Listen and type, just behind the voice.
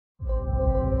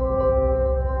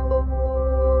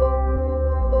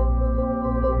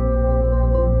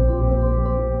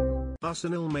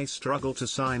Arsenal may struggle to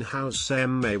sign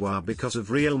Houssem Aouar because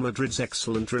of Real Madrid's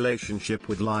excellent relationship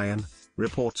with Lyon,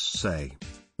 reports say.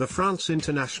 The France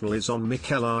international is on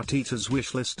Mikel Arteta's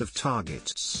wish list of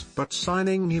targets. But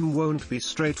signing him won't be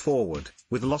straightforward,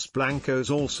 with Los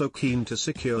Blancos also keen to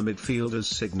secure midfielder's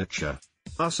signature.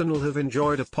 Arsenal have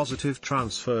enjoyed a positive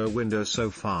transfer window so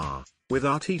far, with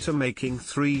Arteta making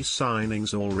 3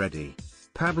 signings already.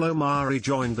 Pablo Mari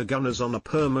joined the Gunners on a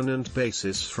permanent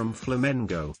basis from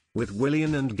Flamengo, with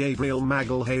Willian and Gabriel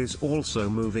Magalhaes also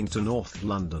moving to North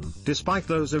London. Despite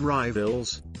those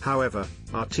arrivals, however,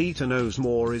 Arteta knows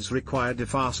more is required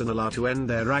if Arsenal are to end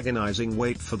their agonising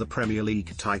wait for the Premier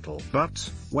League title. But,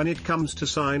 when it comes to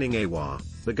signing Aouar,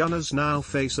 the Gunners now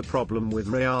face a problem with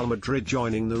Real Madrid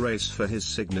joining the race for his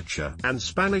signature. And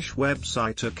Spanish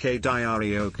website OK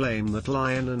Diario claim that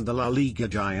Lyon and the La Liga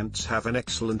giants have an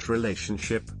excellent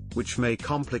relationship, which may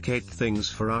complicate things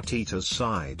for Arteta's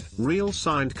side. Real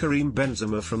signed Karim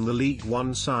Benzema from the League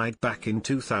One side back in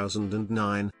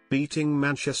 2009, beating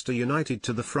Manchester United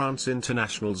to the France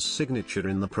international's signature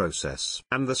in the process.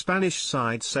 And the Spanish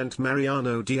side sent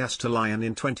Mariano Diaz to Lyon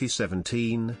in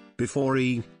 2017, before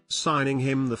signing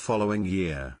him the following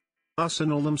year.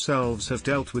 Arsenal themselves have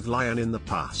dealt with Lyon in the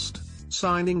past,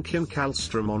 signing Kim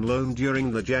Kallstrom on loan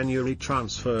during the January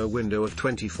transfer window of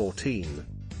 2014.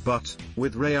 But,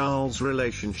 with Real's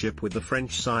relationship with the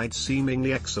French side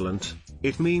seemingly excellent,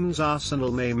 it means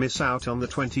Arsenal may miss out on the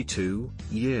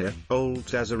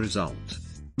 22-year-old as a result.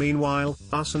 Meanwhile,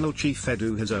 Arsenal chief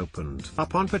Edu has opened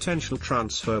up on potential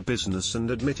transfer business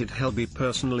and admitted he'll be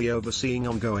personally overseeing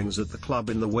ongoings at the club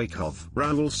in the wake of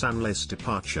Raul Sanlle's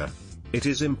departure. It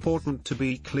is important to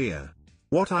be clear.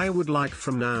 What I would like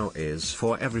from now is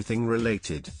for everything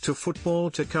related to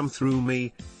football to come through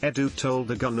me, Edu told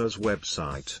the Gunners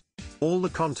website. All the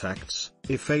contacts,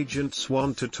 if agents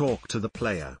want to talk to the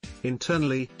player,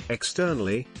 internally,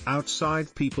 externally,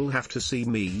 outside people have to see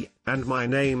me, and my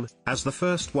name, as the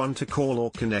first one to call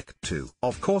or connect to.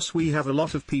 Of course we have a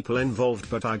lot of people involved,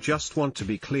 but I just want to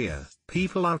be clear.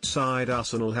 People outside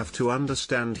Arsenal have to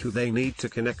understand who they need to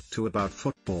connect to about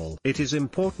football. It is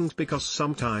important because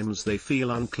sometimes they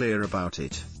feel unclear about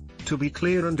it. To be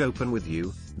clear and open with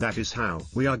you, that is how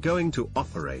we are going to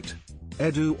operate.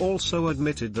 Edu also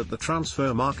admitted that the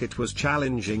transfer market was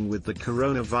challenging with the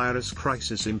coronavirus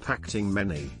crisis impacting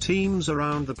many teams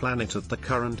around the planet at the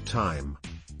current time.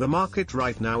 The market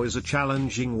right now is a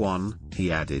challenging one,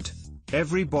 he added.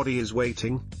 Everybody is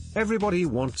waiting, everybody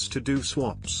wants to do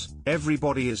swaps,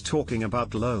 everybody is talking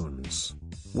about loans.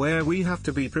 Where we have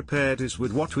to be prepared is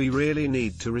with what we really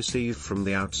need to receive from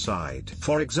the outside.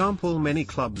 For example, many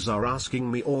clubs are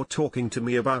asking me or talking to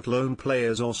me about loan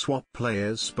players or swap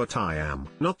players, but I am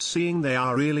not seeing they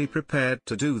are really prepared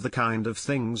to do the kind of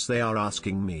things they are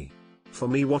asking me. For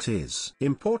me, what is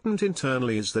important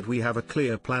internally is that we have a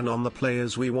clear plan on the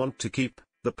players we want to keep,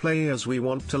 the players we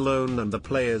want to loan and the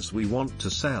players we want to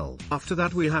sell. After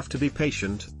that we have to be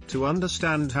patient, to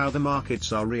understand how the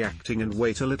markets are reacting and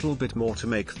wait a little bit more to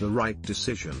make the right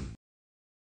decision.